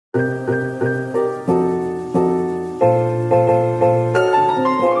First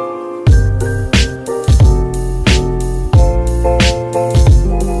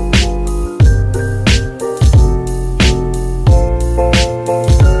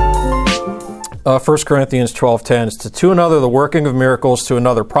Corinthians 12:10 is to another the working of miracles, to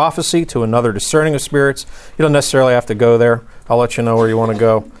another prophecy, to another discerning of spirits. You don't necessarily have to go there. I'll let you know where you want to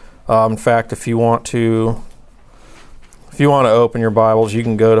go. In fact, if you want to open your Bibles, you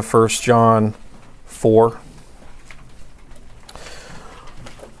can go to 1 John 4.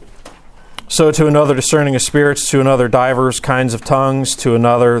 So to another discerning of spirits, to another divers kinds of tongues, to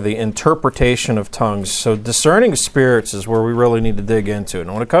another the interpretation of tongues. So discerning of spirits is where we really need to dig into it.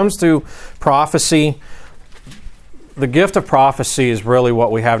 And when it comes to prophecy, the gift of prophecy is really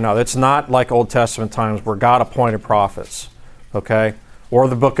what we have now. It's not like Old Testament times where God appointed prophets, okay? Or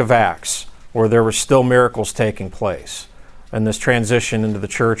the book of Acts, where there were still miracles taking place. And this transition into the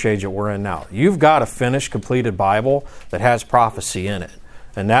church age that we're in now. You've got a finished, completed Bible that has prophecy in it.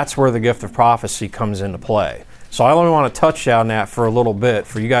 And that's where the gift of prophecy comes into play. So I only want to touch on that for a little bit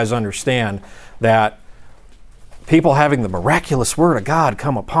for you guys to understand that people having the miraculous word of God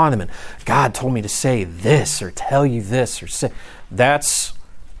come upon them and God told me to say this or tell you this or say, that's,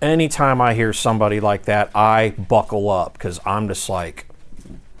 anytime I hear somebody like that, I buckle up because I'm just like,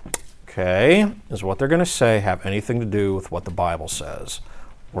 okay, is what they're going to say have anything to do with what the Bible says?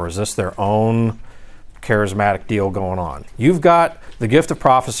 Or is this their own charismatic deal going on? You've got the gift of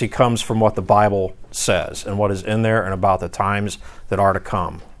prophecy comes from what the Bible says and what is in there and about the times that are to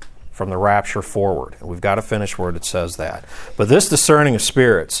come from the rapture forward. And we've got a finished word that says that. But this discerning of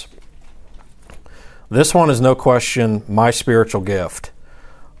spirits, this one is no question my spiritual gift.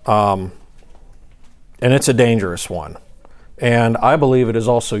 And it's a dangerous one. And I believe it is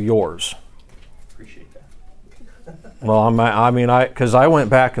also yours. Well, because I went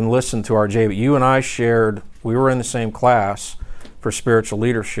back and listened to our Jay, you and I shared, we were in the same class for spiritual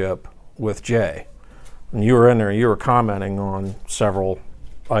leadership with Jay. And you were in there and you were commenting on several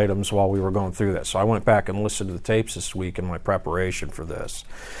items while we were going through that. So I went back and listened to the tapes this week in my preparation for this.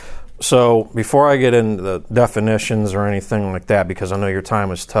 So before I get into the definitions or anything like that, because I know your time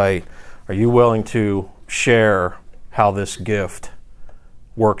is tight, are you willing to share how this gift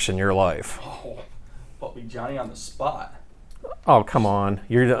works in your life? Put me Johnny on the spot. Oh, come on.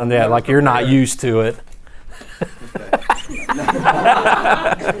 You're like you're not used to it.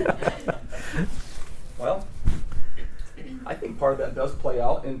 Well, I think part of that does play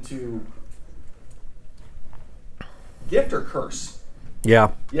out into gift or curse.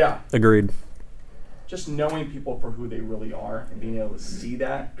 Yeah. Yeah. Agreed. Just knowing people for who they really are and being able to see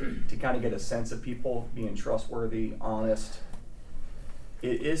that, to kind of get a sense of people being trustworthy, honest.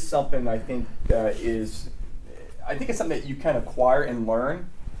 It is something I think it's something that you can acquire and learn,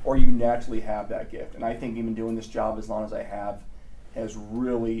 or you naturally have that gift. And I think even doing this job as long as I have has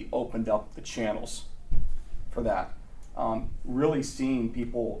really opened up the channels for that. Really seeing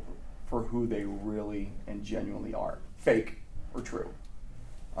people for who they really and genuinely are, fake or true.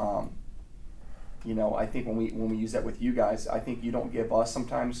 I think when we use that with you guys, I think you don't give us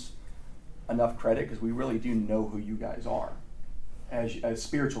sometimes enough credit because we really do know who you guys are. As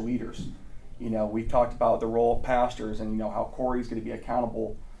spiritual leaders, we've talked about the role of pastors and how Corey's going to be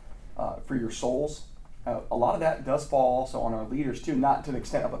accountable for your souls. A lot of that does fall also on our leaders too, not to the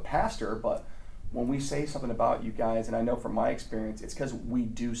extent of a pastor, but when we say something about you guys, and I know from my experience, it's because we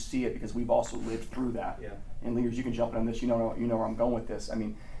do see it because we've also lived through that. Yeah. And leaders, you can jump in on this. You know where I'm going with this. I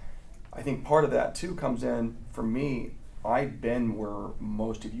mean, I think part of that too comes in for me. I've been where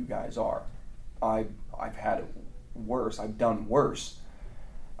most of you guys are. I've had it worse. I've done worse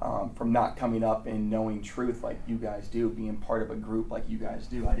from not coming up and knowing truth like you guys do, being part of a group like you guys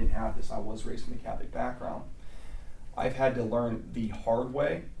do. I didn't have this. I was raised from a Catholic background. I've had to learn the hard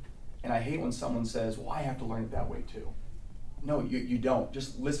way, and I hate when someone says, well, I have to learn it that way too. No, you don't.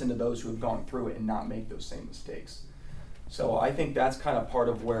 Just listen to those who have gone through it and not make those same mistakes. So I think that's kind of part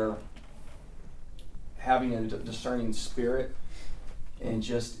of where having a discerning spirit and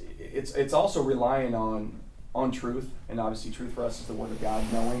just it's also relying on truth, and obviously truth for us is the Word of God,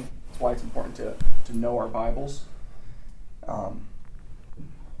 knowing. That's why it's important to know our Bibles.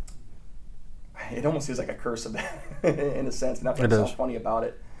 It almost is like a curse of that in a sense, not to sound funny about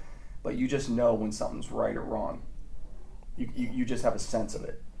it, but you just know when something's right or wrong. You just have a sense of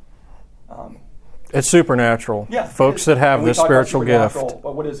it. It's supernatural. Yeah, folks that have this spiritual gift.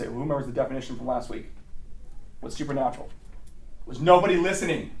 But what is it? Who remembers the definition from last week? What's supernatural? Was nobody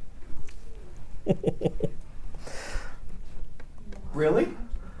listening? Really?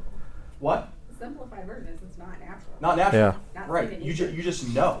 What? simplified version is it's not natural. Not natural. Yeah. Not Right. second You nature. just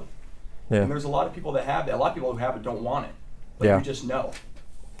know. Yeah. And there's a lot of people that have that. A lot of people who have it don't want it. But Yeah. you just know.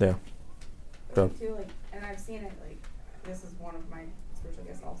 Yeah. But too, like, and I've seen it, like, this is one of my spiritual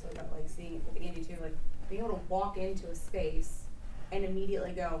gifts also, but like seeing it with Andy too, like being able to walk into a space and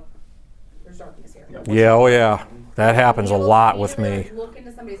immediately go, there's darkness here. Yeah, oh yeah. That happens a Being able lot to with me. like, look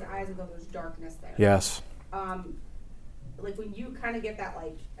into somebody's eyes and go, there's darkness there. Yes. Like when you kind of get that,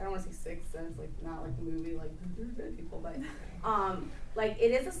 like, I don't want to say sixth sense, like not like the movie, like dead people, but like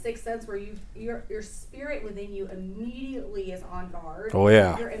it is a sixth sense where your spirit within you immediately is on guard. Oh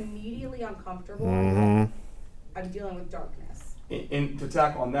yeah. You're immediately uncomfortable. Mm-hmm. I'm dealing with darkness. And to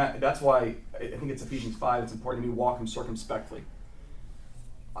tack on that, that's why I think it's Ephesians 5. It's important to me walking circumspectly.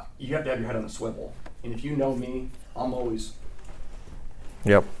 You have to have your head on a swivel. And if you know me, I'm always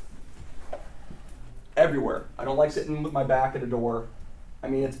Yep. everywhere. I don't like sitting with my back at a door. I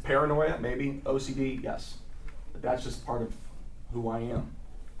mean, it's paranoia, maybe. OCD, yes. But that's just part of who I am.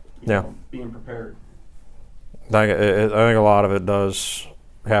 Being prepared. I think a lot of it does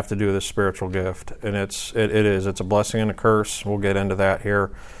have to do with the spiritual gift, and it's a blessing and a curse. We'll get into that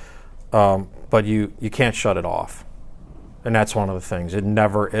here, but you can't shut it off, and that's one of the things.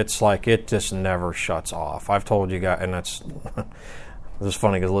 It just never shuts off. I've told you guys, and that's it's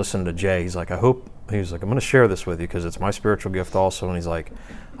funny because listening to Jay, he's like, I'm going to share this with you because it's my spiritual gift also, and he's like,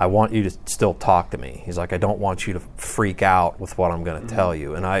 I want you to still talk to me. He's like, I don't want you to freak out with what I'm going to tell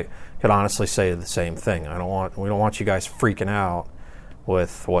you, and I could honestly say the same thing. We don't want you guys freaking out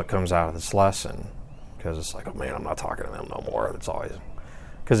with what comes out of this lesson, because it's like, oh man, I'm not talking to them no more. It's always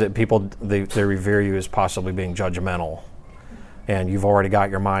because people they revere you as possibly being judgmental, and you've already got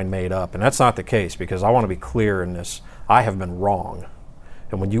your mind made up, and that's not the case, because I want to be clear in this. I have been wrong,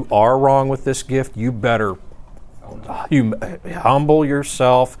 and when you are wrong with this gift, you better humble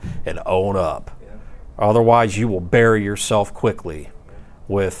yourself and own up. Yeah. Otherwise, you will bury yourself quickly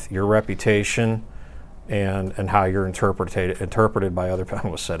with your reputation and how you're interpreted by other people. I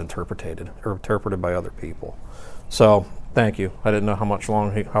almost said interpreted by other people. So thank you. I didn't know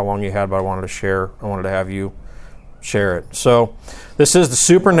how long you had, but I wanted to have you share it. So this is the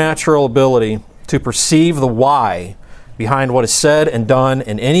supernatural ability to perceive the why behind what is said and done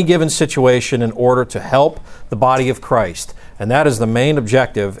in any given situation in order to help the body of Christ. And that is the main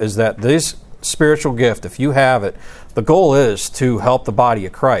objective, is that this spiritual gift, if you have it, the goal is to help the body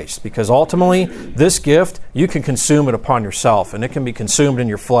of Christ, because ultimately this gift, you can consume it upon yourself, and it can be consumed in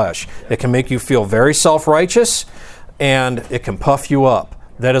your flesh. It can make you feel very self-righteous, and it can puff you up.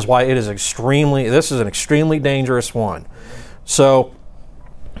 That is why this is an extremely dangerous one. So,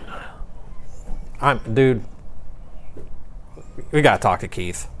 we got to talk to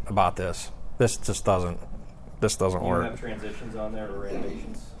Keith about this. This doesn't You work. have transitions on there or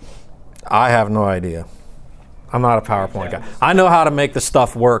animations? I have no idea. I'm not a PowerPoint guy. I know how to make the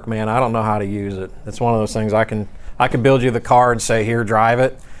stuff work, man. I don't know how to use it. It's one of those things I can build you the car and say, here, drive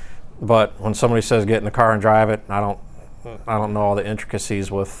it. But when somebody says get in the car and drive it, I don't know all the intricacies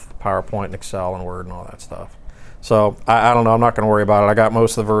with PowerPoint and Excel and Word and all that stuff. So I don't know. I'm not going to worry about it. I got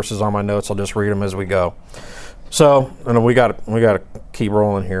most of the verses on my notes. I'll just read them as we go. So, and we got to keep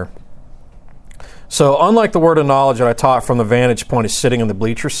rolling here. So, unlike the word of knowledge that I taught from the vantage point of sitting in the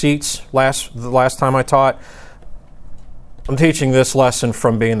bleacher seats the last time I taught, I'm teaching this lesson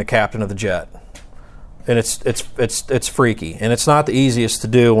from being the captain of the jet, and it's freaky, and it's not the easiest to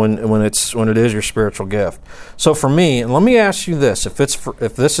do when it is your spiritual gift. So for me, and let me ask you this: if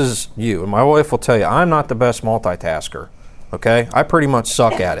this is you, and my wife will tell you, I'm not the best multitasker. Okay, I pretty much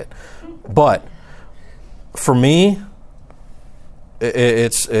suck at it, but for me,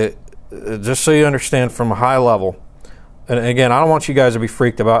 it's just so you understand from a high level. And again, I don't want you guys to be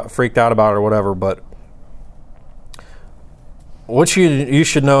freaked out about it or whatever, but what you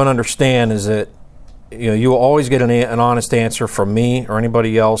should know and understand is that you will always get an honest answer from me or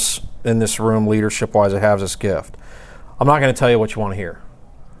anybody else in this room, leadership-wise, that has this gift. I'm not going to tell you what you want to hear.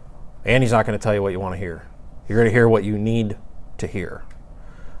 Andy's not going to tell you what you want to hear. You're going to hear what you need to hear.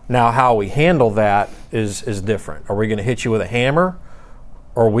 Now, how we handle that is different. Are we going to hit you with a hammer,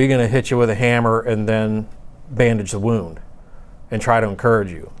 or are we going to hit you with a hammer and then bandage the wound and try to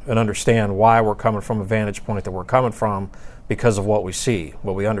encourage you and understand why we're coming from a vantage point that we're coming from because of what we see,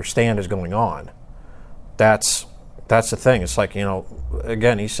 what we understand is going on? That's the thing. It's like,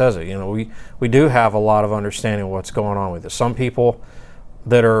 again, he says it, we do have a lot of understanding of what's going on with it. Some people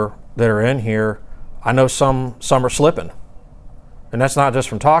that are in here, I know some are slipping. And that's not just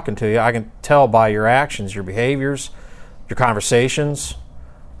from talking to you. I can tell by your actions, your behaviors, your conversations.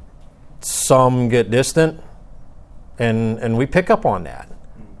 Some get distant, and we pick up on that.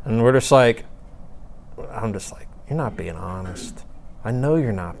 And we're just like, I'm just like, you're not being honest. I know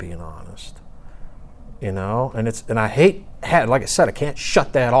you're not being honest. You know, and I hate, like I said, I can't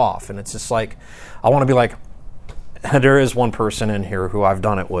shut that off. And it's just like, I want to be like, there is one person in here who I've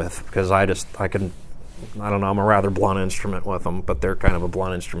done it with, because I don't know, I'm a rather blunt instrument with them, but they're kind of a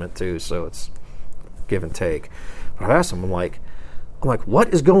blunt instrument too, so it's give and take. But I've asked them, I'm like,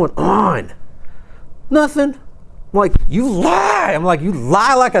 what is going on? Nothing. I'm like, you lie. I'm like, you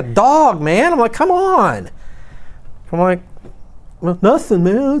lie like a dog, man. I'm like, come on. I'm like, well, nothing,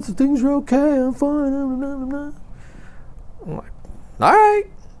 man. Things are okay. I'm fine. I'm like, all right.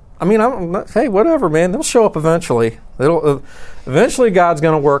 I mean, hey, whatever, man. They'll show up eventually. Eventually, God's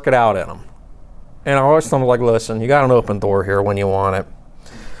going to work it out in them. And I always tell them, like, listen, you got an open door here when you want it.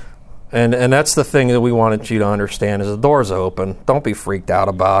 And that's the thing that we wanted you to understand, is the door's open. Don't be freaked out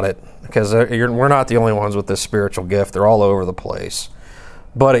about it, because we're not the only ones with this spiritual gift. They're all over the place.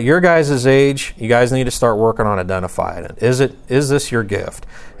 But at your guys' age, you guys need to start working on identifying it. Is this your gift?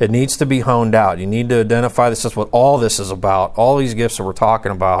 It needs to be honed out. You need to identify this is what all this is about. All these gifts that we're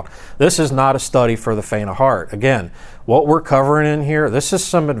talking about. This is not a study for the faint of heart. Again, what we're covering in here, this is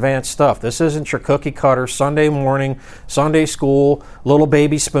some advanced stuff. This isn't your cookie cutter Sunday morning, Sunday school, little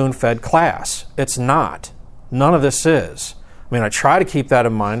baby spoon-fed class. It's not. None of this is. I mean, I try to keep that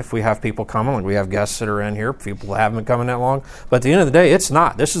in mind if we have people coming, like we have guests that are in here, people that haven't been coming that long. But at the end of the day, it's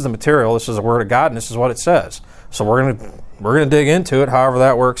not. This is the material. This is the Word of God, and this is what it says. So we're gonna dig into it, however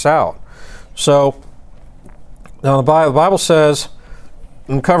that works out. So now the Bible says,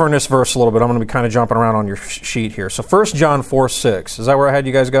 I'm covering this verse a little bit. I'm going to be kind of jumping around on your sheet here. So 1 John 4:6. Is that where I had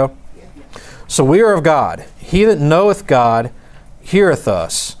you guys go? Yeah. So we are of God. He that knoweth God heareth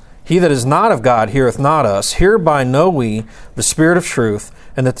us. He that is not of God heareth not us. Hereby know we the spirit of truth,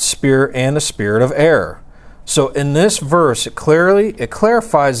 and the spirit of error. So in this verse, it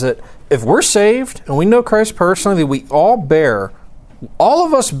clarifies that if we're saved and we know Christ personally, that we all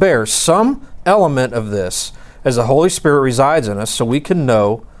of us bear some element of this, as the Holy Spirit resides in us, so we can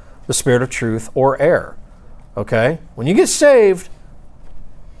know the spirit of truth or error. Okay? When you get saved,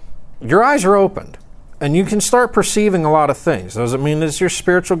 your eyes are opened, and you can start perceiving a lot of things. Does it mean it's your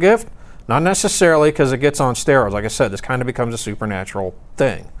spiritual gift? Not necessarily, because it gets on steroids. Like I said, this kind of becomes a supernatural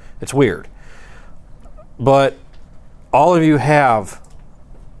thing. It's weird. But all of you have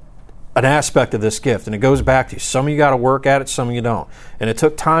an aspect of this gift, and it goes back to you. Some of you got to work at it, some of you don't. And it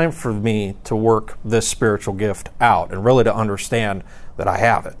took time for me to work this spiritual gift out and really to understand that I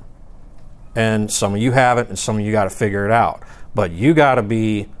have it. And some of you have it, and some of you got to figure it out. But you got to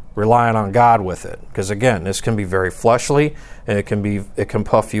be relying on God with it, because again, this can be very fleshly, and it can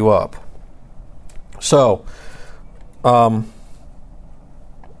puff you up. So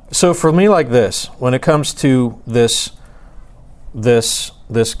for me, like this, when it comes to this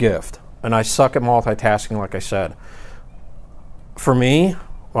gift, and I suck at multitasking, like I said. For me,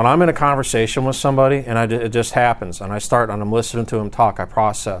 when I'm in a conversation with somebody and it just happens, and I'm listening to them talk, I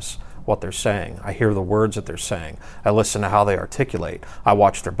process what they're saying. I hear the words that they're saying. I listen to how they articulate. I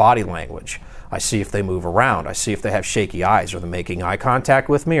watch their body language. I see if they move around. I see if they have shaky eyes. Are they making eye contact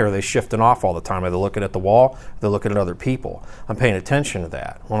with me? Or are they shifting off all the time? Are they looking at the wall? Are they looking at other people? I'm paying attention to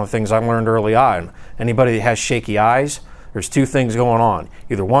that. One of the things I learned early on, anybody that has shaky eyes, there's two things going on.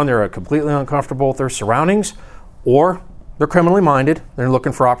 Either one, they're completely uncomfortable with their surroundings, or they're criminally minded. They're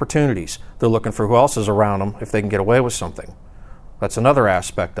looking for opportunities. They're looking for who else is around them if they can get away with something. That's another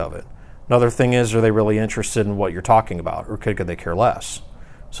aspect of it. Another thing is, are they really interested in what you're talking about, or could they care less?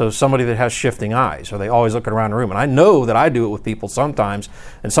 So somebody that has shifting eyes, are they always looking around the room? And I know that I do it with people sometimes,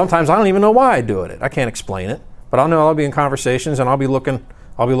 and sometimes I don't even know why I do it. I can't explain it, but I'll know I'll be in conversations and I'll be looking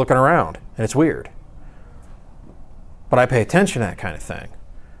around, and it's weird. But I pay attention to that kind of thing.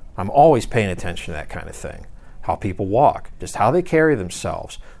 I'm always paying attention to that kind of thing. How people walk, just how they carry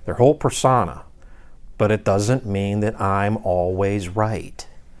themselves, their whole persona. But it doesn't mean that I'm always right,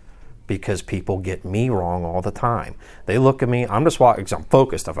 because people get me wrong all the time. They look at me, I'm just walking because I'm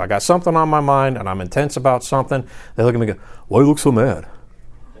focused. If I got something on my mind and I'm intense about something, they look at me and go, why do you look so mad?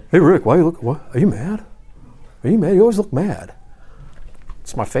 Hey Rick, what? Are you mad? Are you mad? You always look mad.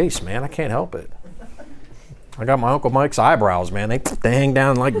 It's my face, man. I can't help it. I got my Uncle Mike's eyebrows, man. They hang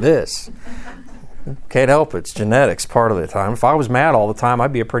down like this. Can't help it. It's genetics part of the time. If I was mad all the time,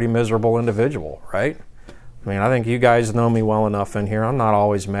 I'd be a pretty miserable individual, right? I mean, I think you guys know me well enough in here. I'm not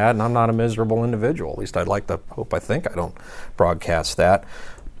always mad, and I'm not a miserable individual. At least I think I don't broadcast that.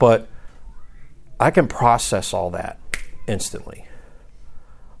 But I can process all that instantly.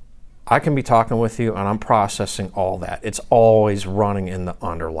 I can be talking with you, and I'm processing all that. It's always running in the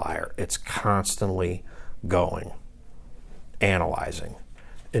underlier. It's constantly going, analyzing.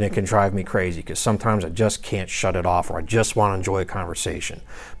 And it can drive me crazy because sometimes I just can't shut it off, or I just want to enjoy a conversation.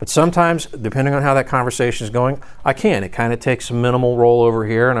 But sometimes, depending on how that conversation is going, I can. It kind of takes a minimal roll over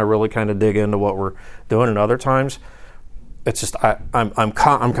here, and I really kind of dig into what we're doing. And other times, it's just I'm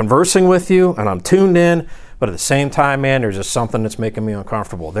conversing with you, and I'm tuned in. But at the same time, man, there's just something that's making me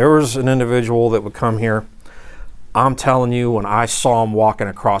uncomfortable. There was an individual that would come here. I'm telling you, when I saw him walking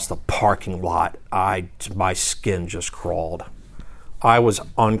across the parking lot, my skin just crawled. I was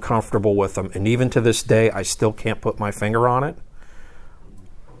uncomfortable with him, and even to this day, I still can't put my finger on it.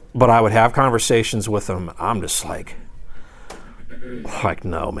 But I would have conversations with him. I'm just like,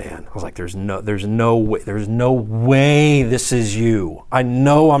 no, man. I was like, there's no way this is you. I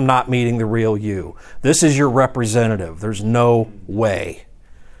know I'm not meeting the real you. This is your representative. There's no way.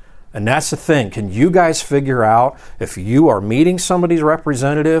 And that's the thing. Can you guys figure out if you are meeting somebody's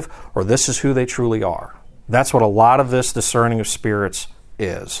representative or this is who they truly are? That's what a lot of this discerning of spirits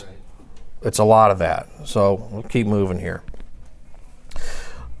is. It's a lot of that. So we'll keep moving here.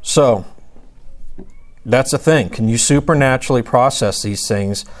 So that's the thing. Can you supernaturally process these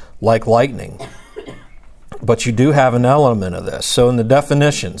things like lightning? But you do have an element of this. So in the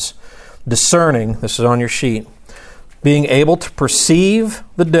definitions, discerning, this is on your sheet, being able to perceive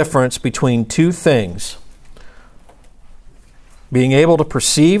the difference between two things. Being able to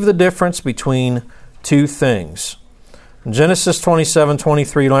perceive the difference between two things. In Genesis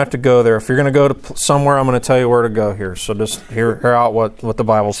 27:23, you don't have to go there. If you're going to go to somewhere, I'm going to tell you where to go here. So just hear out what the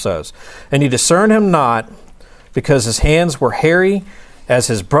Bible says. And he discerned him not, because his hands were hairy as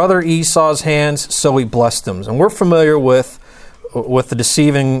his brother Esau's hands, so he blessed him. And we're familiar with the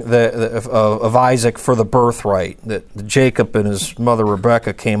deceiving of Isaac for the birthright that Jacob and his mother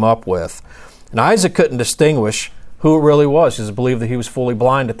Rebekah came up with. And Isaac couldn't distinguish who it really was, because he believed that he was fully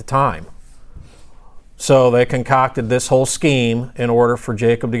blind at the time. So they concocted this whole scheme in order for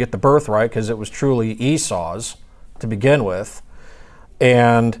Jacob to get the birthright, because it was truly Esau's to begin with.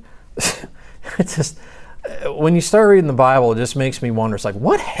 And it's just, when you start reading the Bible, it just makes me wonder, it's like,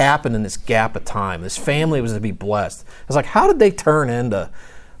 what happened in this gap of time? This family was to be blessed. It's like, how did they turn into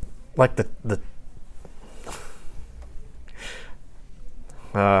like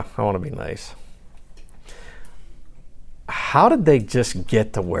I want to be nice. How did they just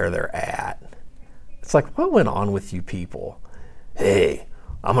get to where they're at? It's like, what went on with you people? Hey,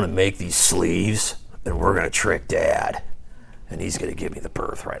 I'm going to make these sleeves, and we're going to trick Dad, and he's going to give me the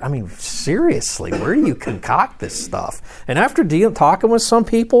birthright. I mean, seriously, where do you concoct this stuff? And after talking with some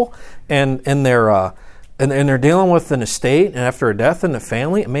people, and they're dealing with an estate, and after a death in the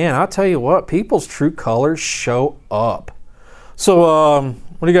family, man, I'll tell you what, people's true colors show up. So,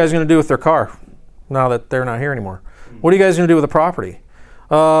 what are you guys going to do with their car now that they're not here anymore? What are you guys going to do with the property?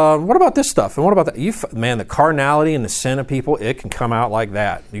 What about this stuff? And what about that? Man, the carnality and the sin of people, it can come out like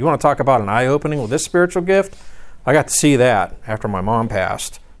that. You want to talk about an eye-opening with this spiritual gift? I got to see that after my mom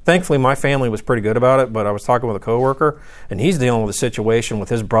passed. Thankfully, my family was pretty good about it, but I was talking with a coworker, and he's dealing with a situation with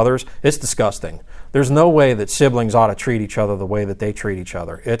his brothers. It's disgusting. There's no way that siblings ought to treat each other the way that they treat each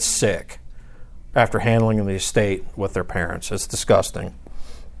other. It's sick after handling the estate with their parents. It's disgusting.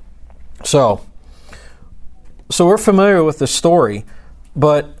 So we're familiar with this story.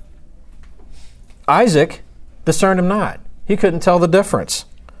 But Isaac discerned him not. He couldn't tell the difference.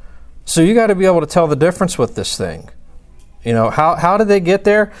 So you got to be able to tell the difference with this thing. You know, how did they get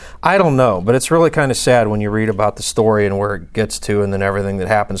there? I don't know. But it's really kind of sad when you read about the story and where it gets to, and then everything that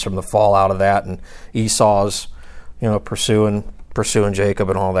happens from the fallout of that, and Esau's, pursuing Jacob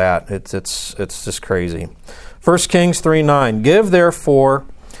and all that. It's just crazy. 1 Kings 3:9. Give therefore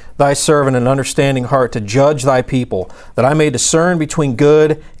thy servant an understanding heart to judge thy people, that I may discern between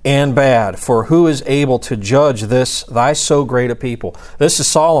good and bad. For who is able to judge this thy so great a people? This is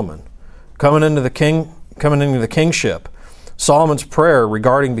Solomon coming into the kingship. Solomon's prayer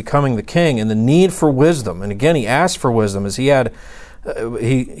regarding becoming the king and the need for wisdom. And again, he asked for wisdom, as he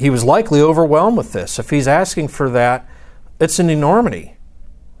was likely overwhelmed with this. If he's asking for that, it's an enormity.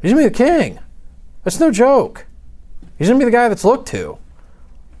 He's going to be the king. That's no joke. He's going to be the guy that's looked to.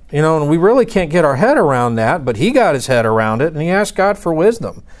 And we really can't get our head around that, but he got his head around it, and he asked God for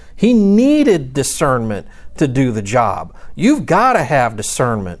wisdom. He needed discernment to do the job. You've got to have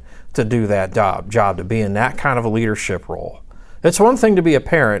discernment to do that job, to be in that kind of a leadership role. It's one thing to be a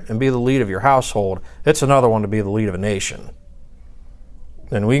parent and be the lead of your household. It's another one to be the lead of a nation.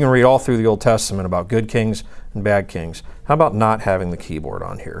 And we can read all through the Old Testament about good kings and bad kings. How about not having the keyboard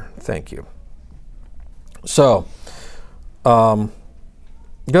on here? Thank you. So, go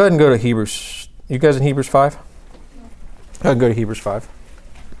ahead and go to Hebrews. You guys in Hebrews 5? Go ahead and go to Hebrews 5.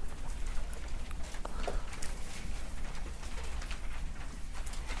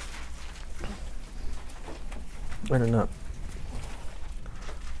 Better not.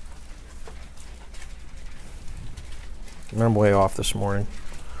 I'm way off this morning.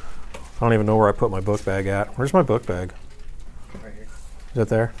 I don't even know where I put my book bag at. Where's my book bag? Right here. Is it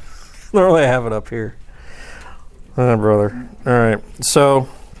there? Normally I have it up here. Oh, brother. All right. So,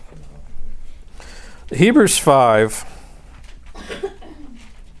 Hebrews 5.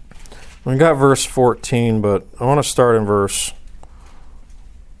 We got verse 14, but I want to start in verse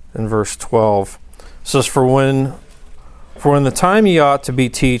 12. It says, For in the time ye ought to be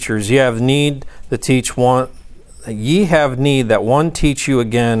teachers, ye have need that one teach you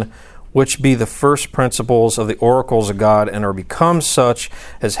again, which be the first principles of the oracles of God, and are become such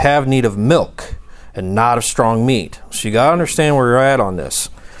as have need of milk, and not of strong meat. So you got to understand where you're at on this.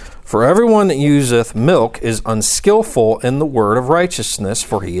 For everyone that useth milk is unskillful in the word of righteousness,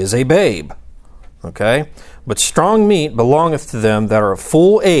 for he is a babe. Okay? But strong meat belongeth to them that are of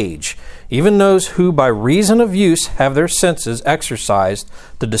full age, even those who by reason of use have their senses exercised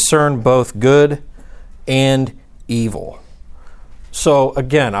to discern both good and evil. So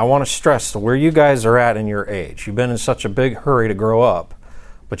again, I want to stress where you guys are at in your age. You've been in such a big hurry to grow up,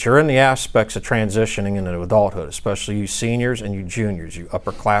 but you're in the aspects of transitioning into adulthood, especially you seniors and you juniors, you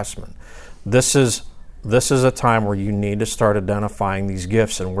upperclassmen. This is a time where you need to start identifying these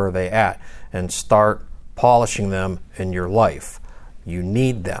gifts and where they at, and start polishing them in your life. You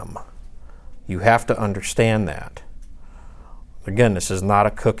need them. You have to understand that. Again, this is not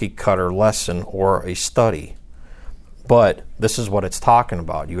a cookie cutter lesson or a study, but this is what it's talking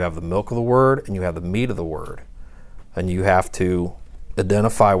about. You have the milk of the word and you have the meat of the word, and you have to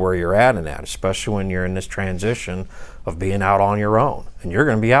identify where you're at in that, especially when you're in this transition of being out on your own. And you're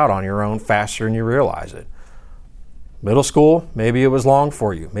going to be out on your own faster than you realize it. Middle school, maybe it was long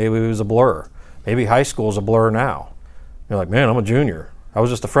for you. Maybe it was a blur. Maybe high school is a blur now. You're like, man, I'm a junior. I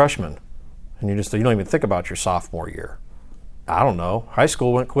was just a freshman. And you don't even think about your sophomore year. I don't know. High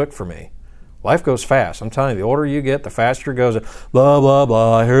school went quick for me. Life goes fast. I'm telling you, the older you get, the faster it goes. Blah, blah,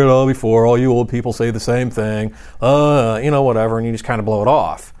 blah. I heard it all before. All you old people say the same thing. Whatever. And you just kind of blow it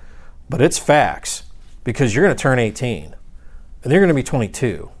off. But it's facts, because you're going to turn 18. And you're going to be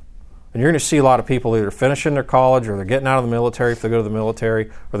 22. And you're going to see a lot of people either finishing their college, or they're getting out of the military if they go to the military,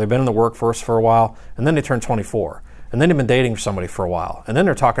 or they've been in the workforce for a while, and then they turn 24. And then they've been dating somebody for a while. And then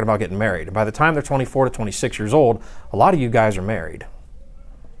they're talking about getting married. And by the time they're 24 to 26 years old, a lot of you guys are married.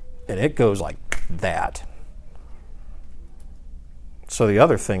 And it goes like that. So the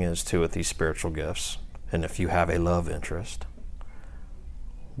other thing is, too, with these spiritual gifts, and if you have a love interest,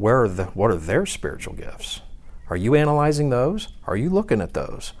 what are their spiritual gifts? Are you analyzing those? Are you looking at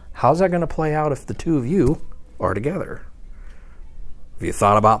those? How's that going to play out if the two of you are together? Have you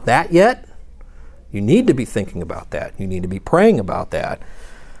thought about that yet? You need to be thinking about that. You need to be praying about that.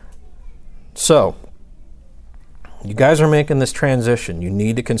 So, you guys are making this transition. You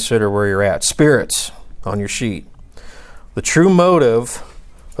need to consider where you're at. Spirits on your sheet. The true motive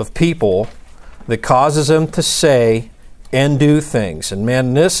of people that causes them to say and do things. And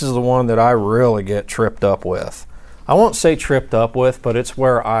man, this is the one that I really get tripped up with. I won't say tripped up with, but it's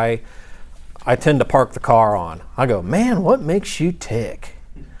where I tend to park the car on. I go, man, what makes you tick?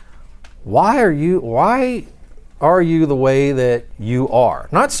 Why are you the way that you are?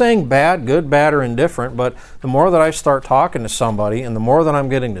 Not saying bad, good, bad, or indifferent, but the more that I start talking to somebody and the more that I'm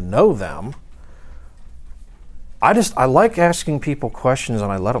getting to know them, I like asking people questions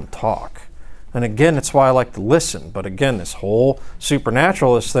and I let them talk. And again, that's why I like to listen. But again, this whole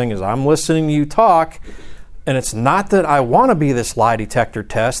supernaturalist thing is I'm listening to you talk, and it's not that I want to be this lie detector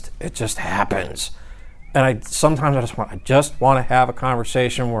test. It just happens. And sometimes I just want to have a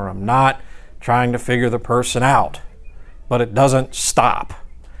conversation where I'm not trying to figure the person out. But it doesn't stop.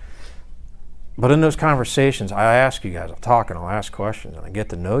 But in those conversations, I ask you guys, I'll talk and I'll ask questions, and I get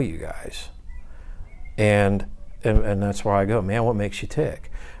to know you guys. And that's where I go, man, what makes you tick?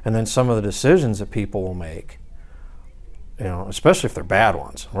 And then some of the decisions that people will make, especially if they're bad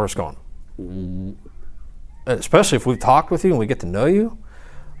ones, we're just going, especially if we've talked with you and we get to know you,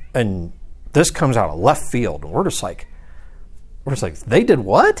 and this comes out of left field, and we're just like, they did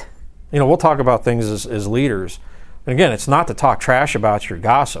what? We'll talk about things as leaders. And again, it's not to talk trash about your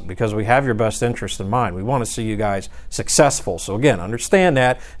gossip, because we have your best interest in mind. We want to see you guys successful. So again, understand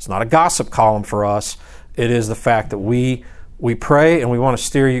that. It's not a gossip column for us. It is the fact that we pray and we want to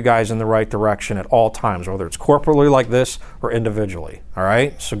steer you guys in the right direction at all times, whether it's corporately like this or individually. All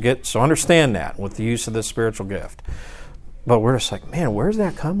right? So understand that with the use of this spiritual gift. But we're just like, man, where's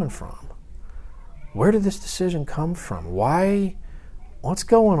that coming from? Where did this decision come from? Why? What's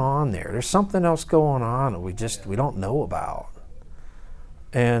going on there? There's something else going on that we don't know about.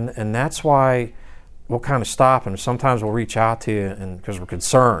 And that's why we'll kind of stop, and sometimes we'll reach out to you and because we're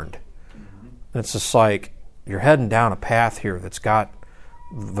concerned. And it's just like you're heading down a path here that's got,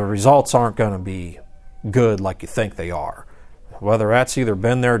 the results aren't going to be good like you think they are. Whether that's either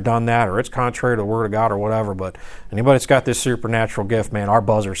been there, done that, or it's contrary to the Word of God or whatever, but anybody that's got this supernatural gift, man, our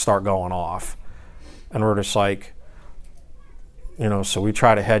buzzers start going off. And we're just like, so we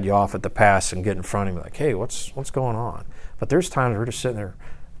try to head you off at the pass and get in front of you like, hey, what's going on? But there's times we're just sitting there,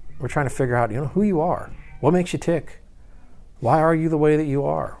 we're trying to figure out, who you are. What makes you tick? Why are you the way that you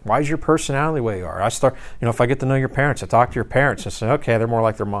are? Why is your personality the way you are? I start, if I get to know your parents, I talk to your parents and say, okay, they're more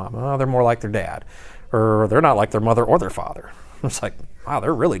like their mom. Oh, they're more like their dad. Or they're not like their mother or their father. It's like, wow,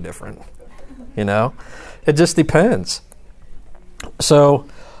 they're really different. It just depends. So,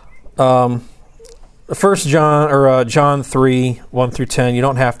 First John or John 3, 1 through 10, you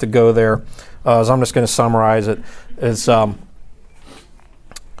don't have to go there. So I'm just going to summarize it. This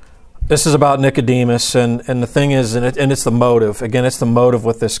is about Nicodemus, and the thing is, and it's the motive. Again, it's the motive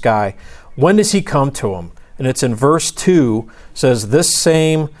with this guy. When does he come to him? And it's in verse 2, says, This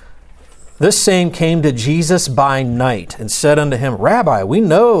same came to Jesus by night, and said unto him, Rabbi, we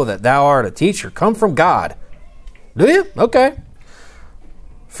know that thou art a teacher, come from God. Do you? Okay.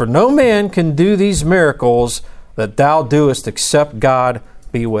 For no man can do these miracles that thou doest except God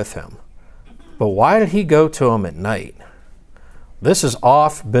be with him. But why did he go to him at night? This is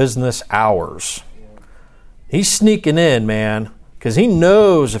off business hours. He's sneaking in, man, because he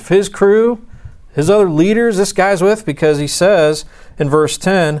knows if his crew, his other leaders, this guy's with, because he says in verse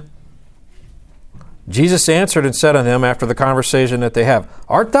 10, Jesus answered and said unto him after the conversation that they have,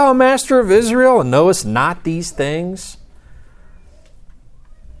 Art thou a master of Israel and knowest not these things?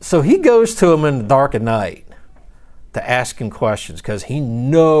 So he goes to him in the dark of night to ask him questions because he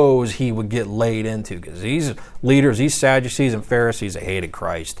knows he would get laid into, because these leaders, these Sadducees and Pharisees, they hated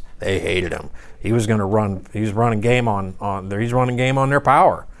Christ. They hated him. He was going to run. He's running game on their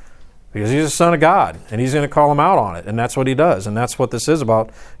power because he's the Son of God, and he's going to call them out on it, and that's what he does, and that's what this is about,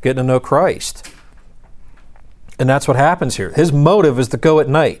 getting to know Christ. And that's what happens here. His motive is to go at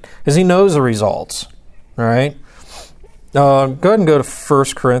night because he knows the results. All right. Go ahead and go to 1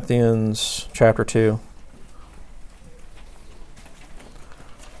 Corinthians chapter 2.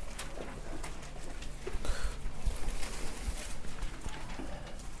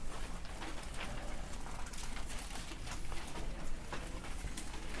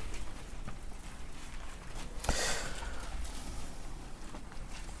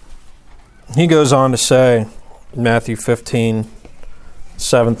 He goes on to say, Matthew 15,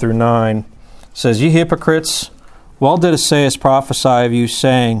 7 through 9, says, Ye hypocrites, well did Esaias prophesy of you,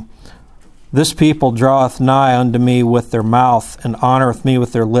 saying, This people draweth nigh unto me with their mouth, and honoreth me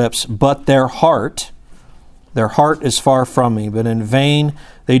with their lips, but their heart is far from me. But in vain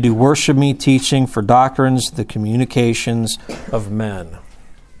they do worship me, teaching for doctrines the communications of men.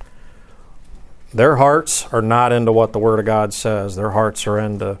 Their hearts are not into what the Word of God says. Their hearts are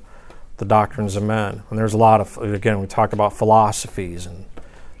into the doctrines of men. And there's a lot of, again, we talked about philosophies and,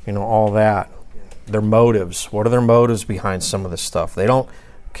 all that. Their motives. What are their motives behind some of this stuff? They don't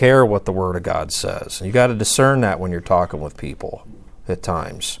care what the Word of God says. And you got to discern that when you're talking with people at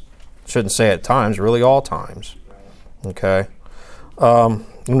times. Shouldn't say at times, really all times. Okay? I'm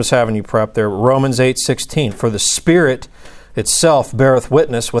just having you prep there. Romans 8:16. For the Spirit itself beareth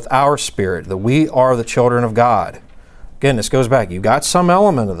witness with our spirit that we are the children of God. Again, this goes back. You got some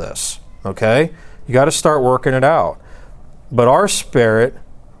element of this. Okay? You got to start working it out. But our spirit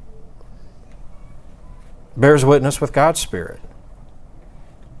bears witness with God's Spirit.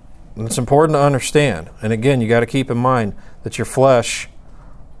 And it's important to understand. And again, you got to keep in mind that your flesh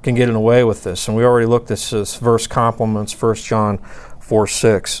can get in the way with this. And we already looked at this verse complements 1 John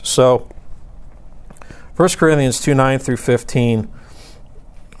 4:6. So, 1 Corinthians 2:9 through 15.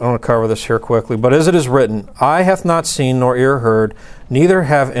 I want to cover this here quickly. But as it is written, Eye hath not seen nor ear heard, neither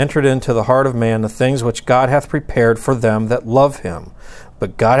have entered into the heart of man the things which God hath prepared for them that love him.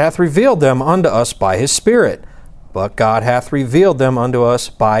 But God hath revealed them unto us by his Spirit. But God hath revealed them unto us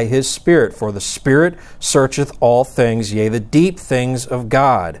by his Spirit. For the Spirit searcheth all things, yea, the deep things of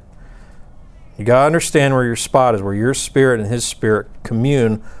God. You got to understand where your spot is, where your spirit and his Spirit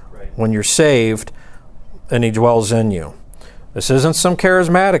commune when you're saved and he dwells in you. This isn't some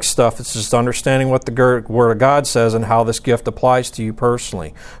charismatic stuff. It's just understanding what the Word of God says and how this gift applies to you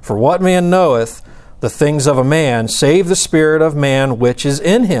personally. For what man knoweth the things of a man, save the spirit of man which is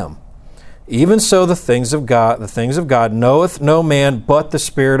in him? Even so the things of God knoweth no man but the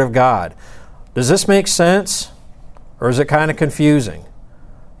Spirit of God. Does this make sense? Or is it kind of confusing?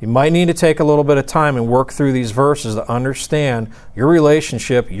 You might need to take a little bit of time and work through these verses to understand your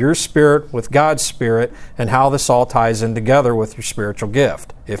relationship, your spirit with God's Spirit, and how this all ties in together with your spiritual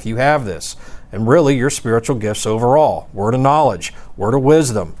gift, if you have this. And really, your spiritual gifts overall. Word of knowledge, word of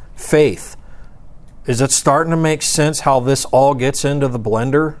wisdom, faith. Is it starting to make sense how this all gets into the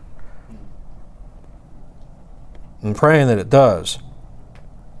blender? I'm praying that it does.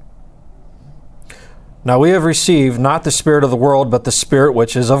 Now we have received not the spirit of the world, but the Spirit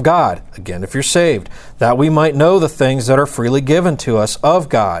which is of God. Again, if you're saved, that we might know the things that are freely given to us of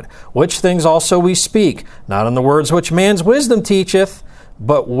God, which things also we speak, not in the words which man's wisdom teacheth,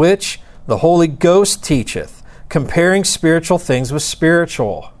 but which the Holy Ghost teacheth, comparing spiritual things with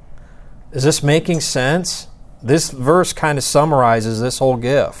spiritual. Is this making sense? This verse kind of summarizes this whole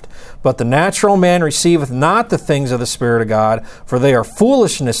gift. But the natural man receiveth not the things of the Spirit of God, for they are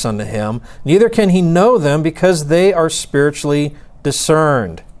foolishness unto him, neither can he know them, because they are spiritually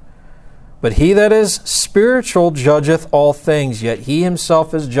discerned. But he that is spiritual judgeth all things, yet he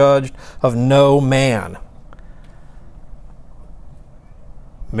himself is judged of no man.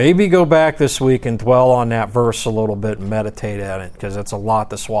 Maybe go back this week and dwell on that verse a little bit and meditate on it, because it's a lot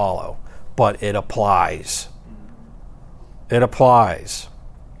to swallow. But it applies. It applies.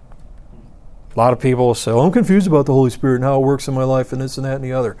 A lot of people will say, I'm confused about the Holy Spirit and how it works in my life and this and that and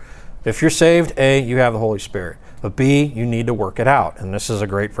the other. If you're saved, A, you have the Holy Spirit. But B, you need to work it out. And this is a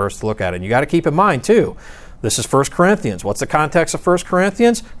great verse to look at. And you got to keep in mind, too, this is 1 Corinthians. What's the context of 1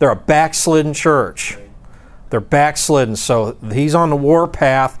 Corinthians? They're a backslidden church. They're backslidden. So he's on the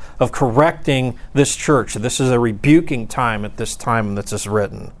warpath of correcting this church. This is a rebuking time at this time that this is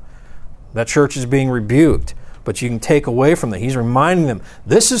written. That church is being rebuked. But you can take away from that. He's reminding them,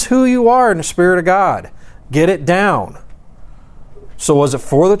 this is who you are in the Spirit of God. Get it down. So was it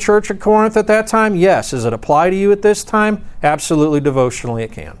for the church at Corinth at that time? Yes. Does it apply to you at this time? Absolutely, devotionally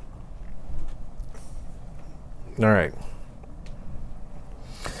it can. All right.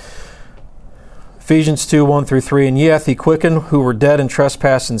 Ephesians 2, 1 through 3, and ye hath he quickened who were dead in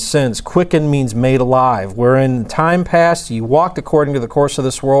trespass and sins. Quicken means made alive, wherein in time past ye walked according to the course of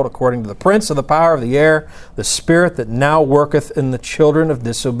this world, according to the prince of the power of the air, the spirit that now worketh in the children of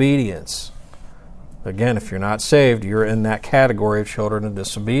disobedience. Again, if you're not saved, you're in that category of children of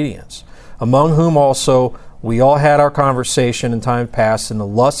disobedience. Among whom also we all had our conversation in time past in the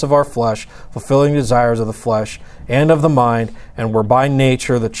lusts of our flesh, fulfilling the desires of the flesh and of the mind, and were by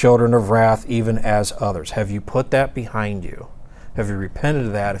nature the children of wrath, even as others. Have you put that behind you? Have you repented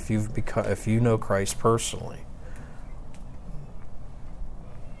of that if you know Christ personally?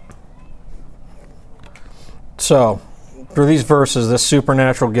 So, for these verses, this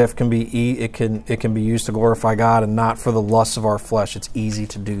supernatural gift can be used to glorify God and not for the lusts of our flesh. It's easy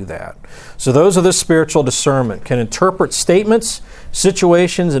to do that. So those are the spiritual discernment. Can interpret statements,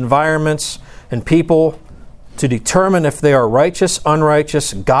 situations, environments, and people to determine if they are righteous,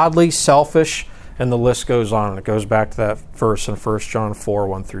 unrighteous, godly, selfish, and the list goes on. And it goes back to that verse in 1 John 4,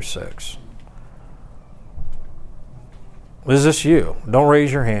 1 through 6. Is this you? Don't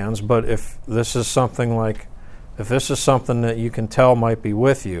raise your hands, but if this is something that you can tell might be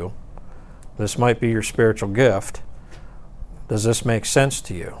with you, this might be your spiritual gift, does this make sense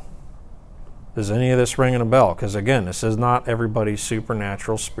to you? Is any of this ringing a bell? Because again, this is not everybody's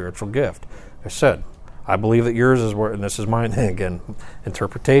supernatural spiritual gift. I said, I believe that yours is word, and this is mine, again,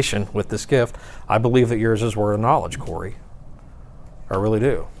 interpretation with this gift. I believe that yours is word of knowledge, Corey. I really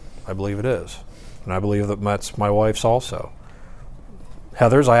do. I believe it is. And I believe that that's my wife's also.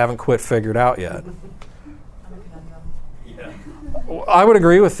 Heather's, I haven't quite figured out yet. I would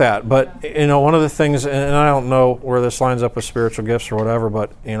agree with that, but one of the things, and I don't know where this lines up with spiritual gifts or whatever,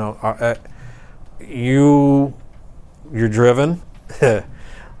 but you're driven.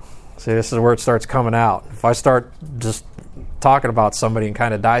 See, this is where it starts coming out. If I start just talking about somebody and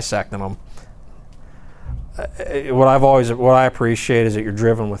kind of dissecting them, what I appreciate is that you're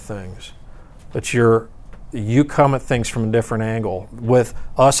driven with things, that you come at things from a different angle. With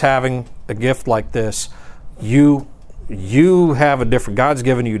us having a gift like this, you have a different, God's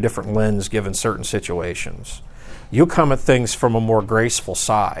given you a different lens given certain situations. You come at things from a more graceful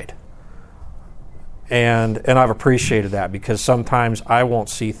side. And I've appreciated that, because sometimes I won't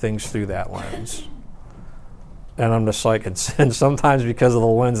see things through that lens. And I'm just like, and sometimes because of the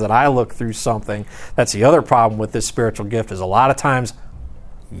lens that I look through something, that's the other problem with this spiritual gift, is a lot of times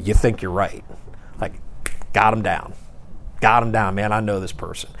you think you're right. Like, got him down, man, I know this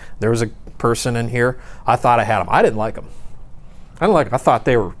person. There was a person in here, I thought I had him. I didn't like him. I thought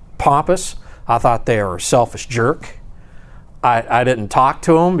they were pompous. I thought they were a selfish jerk. I didn't talk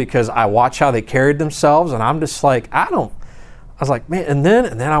to them because I watched how they carried themselves, and I'm just like, I was like, man, and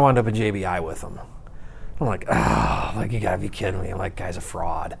then I wound up in JBI with him. I'm like, oh, like, you gotta be kidding me. I'm like, guy's a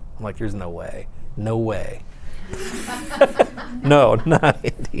fraud. I'm like, there's no way. No way. No, not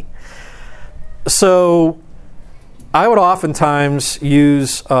Andy. So I would oftentimes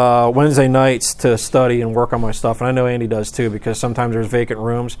use Wednesday nights to study and work on my stuff. And I know Andy does too, because sometimes there's vacant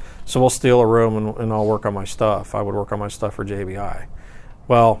rooms. So we'll steal a room and I'll work on my stuff. I would work on my stuff for JBI.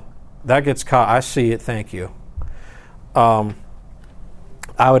 Well, that gets caught. I see it. Thank you. We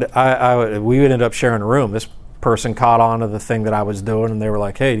would end up sharing a room. This person caught on to the thing that I was doing, and they were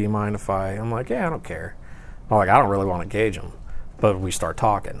like, hey, do you mind if I'm like, yeah, I don't care. I'm like, I don't really want to engage them. But we start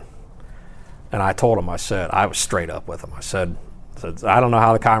talking. And I told him, I said, I was straight up with him. I said, I don't know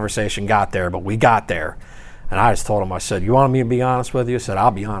how the conversation got there, but we got there. And I just told him, I said, you want me to be honest with you? I said,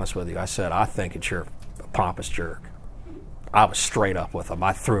 I'll be honest with you. I said, I think that you're a pompous jerk. I was straight up with them.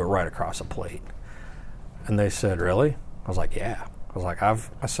 I threw it right across the plate. And they said, really? I was like, yeah. I was like,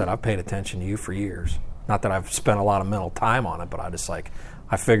 I've paid attention to you for years. Not that I've spent a lot of mental time on it, but I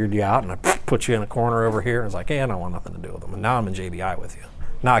figured you out and I put you in a corner over here. And it's like, hey, I don't want nothing to do with them. And now I'm in JBI with you.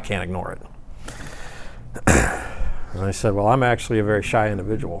 Now I can't ignore it. And I said, well, I'm actually a very shy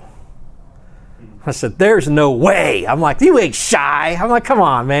individual. I said, there's no way. I'm like, you ain't shy. I'm like, come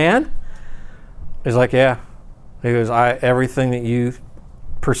on, man. He's like, yeah. He goes, everything that you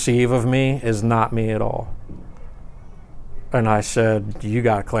perceive of me is not me at all. And I said, you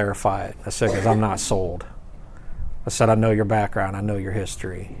got to clarify it. I said, because I'm not sold. I said, I know your background. I know your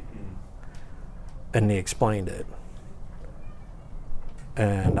history. And he explained it.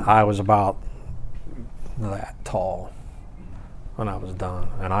 And I was about that tall when I was done.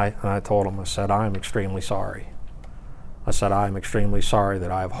 And I told him, I said, I am extremely sorry. I said, I am extremely sorry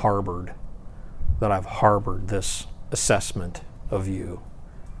that I've harbored this assessment of you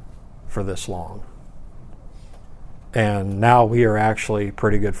for this long. And now we are actually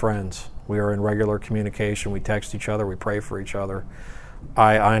pretty good friends. We are in regular communication. We text each other. We pray for each other.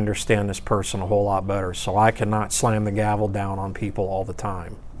 I understand this person a whole lot better, so I cannot slam the gavel down on people all the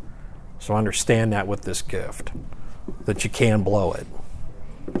time. So understand that with this gift, that you can blow it.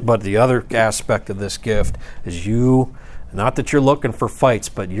 But the other aspect of this gift is you, not that you're looking for fights,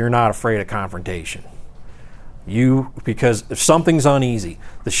 but you're not afraid of confrontation. Because if something's uneasy,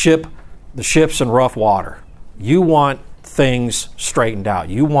 the ship's in rough water. You want things straightened out.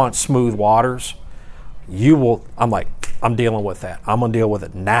 You want smooth waters. I'm dealing with that. I'm going to deal with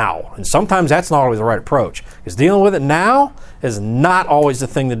it now. And sometimes that's not always the right approach. Because dealing with it now is not always the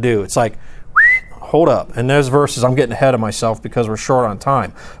thing to do. It's like, hold up. And there's verses, I'm getting ahead of myself because we're short on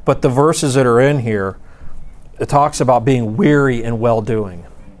time. But the verses that are in here, it talks about being weary and well-doing.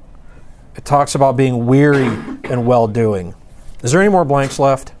 It talks about being weary and well-doing. Is there any more blanks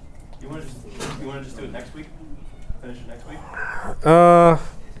left? You want to just do it next week? Finish it next week? There's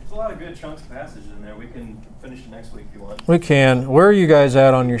a lot of good chunks of passages in there. We can finish it next week if you want. We can. Where are you guys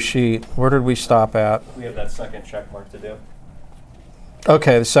at on your sheet? Where did we stop at? We have that second check mark to do.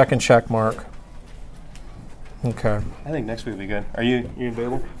 Okay, the second check mark. Okay. I think next week will be good. Are you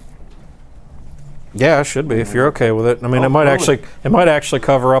available? Yeah, it should be if you're okay with it. I mean, it might actually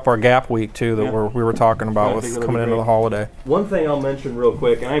cover up our gap week too that we were talking about with coming into the holiday. One thing I'll mention real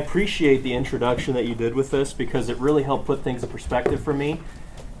quick, and I appreciate the introduction that you did with this because it really helped put things in perspective for me,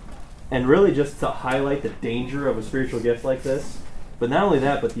 and really just to highlight the danger of a spiritual gift like this. But not only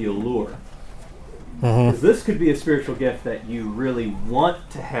that, but the allure. Because this could be a spiritual gift that you really want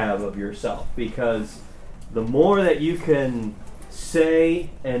to have of yourself, because the more that you can say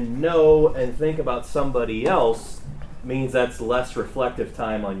and know and think about somebody else means that's less reflective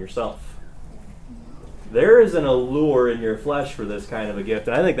time on yourself. There is an allure in your flesh for this kind of a gift,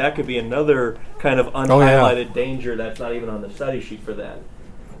 and I think that could be another kind of unhighlighted danger that's not even on the study sheet for that.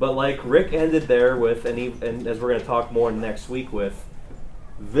 But like Rick ended there with, and as we're going to talk more next week with,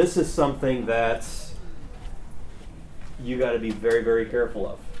 this is something that you got to be very, very careful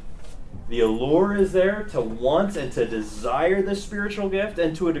of. The allure is there to want and to desire this spiritual gift,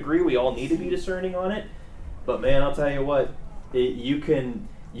 and to a degree we all need to be discerning on it. But man, I'll tell you what, you can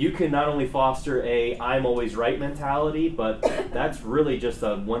not only foster a I'm always right mentality, but that's really just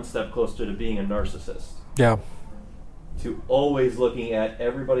a one step closer to being a narcissist. Yeah. To always looking at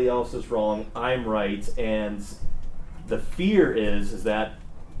everybody else is wrong, I'm right, and the fear is that,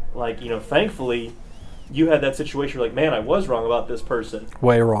 thankfully, you had that situation where man, I was wrong about this person.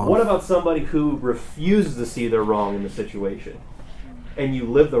 Way wrong. What about somebody who refuses to see they're wrong in the situation, and you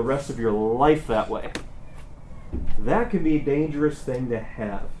live the rest of your life that way? That can be a dangerous thing to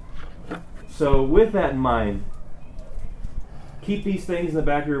have. So with that in mind, keep these things in the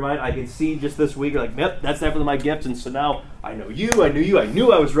back of your mind. I can see just this week, you're like, yep, that's definitely my gift, and so now I know you, I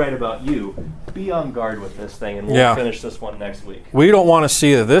knew I was right about you. Be on guard with this thing, and we'll finish this one next week. We don't want to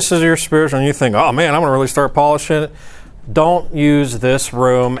see that this is your spiritual, and you think, oh man, I'm going to really start polishing it. Don't use this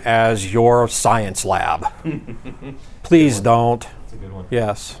room as your science lab. Please don't. That's a good one.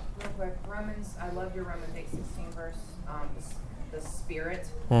 Yes. Real quick, Romans, I love your Romans 8:16 verse. The Spirit,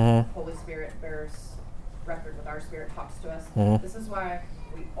 Holy Spirit bears record with our spirit, talks to us. This is why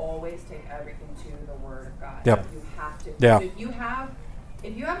we always take everything to the Word of God. Yep. You have to. Yeah. So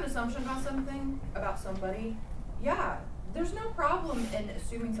if you have an assumption about something, about somebody, there's no problem in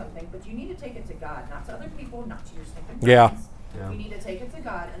assuming something, but you need to take it to God, not to other people, not to your stinking friends. You need to take it to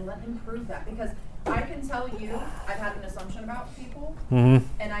God and let Him prove that. Because I can tell you, I've had an assumption about people, and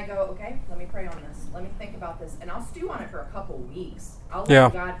I go, okay, let me pray on this. Let me think about this. And I'll stew on it for a couple weeks. I'll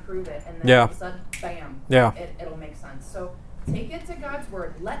let God prove it, and then all of a sudden, bam, it'll make sense. So take it to God's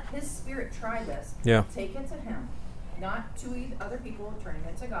Word. Let His Spirit try this. Take it to Him, not to other people, turning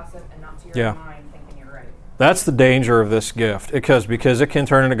it to gossip, and not to your mind thinking you're right. That's the danger of this gift, because it can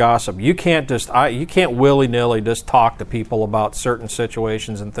turn into gossip. You can't willy-nilly just talk to people about certain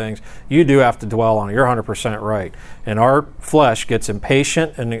situations and things. You do have to dwell on it. You're 100% right. And our flesh gets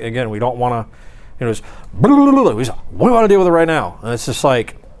impatient, and again, we don't want to, just, what do we want to deal with it right now? And it's just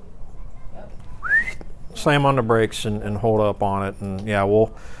like, slam on the brakes and hold up on it. And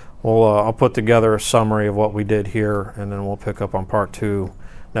I'll put together a summary of what we did here, and then we'll pick up on part 2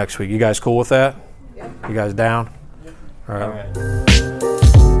 next week. You guys cool with that? You guys down? All right.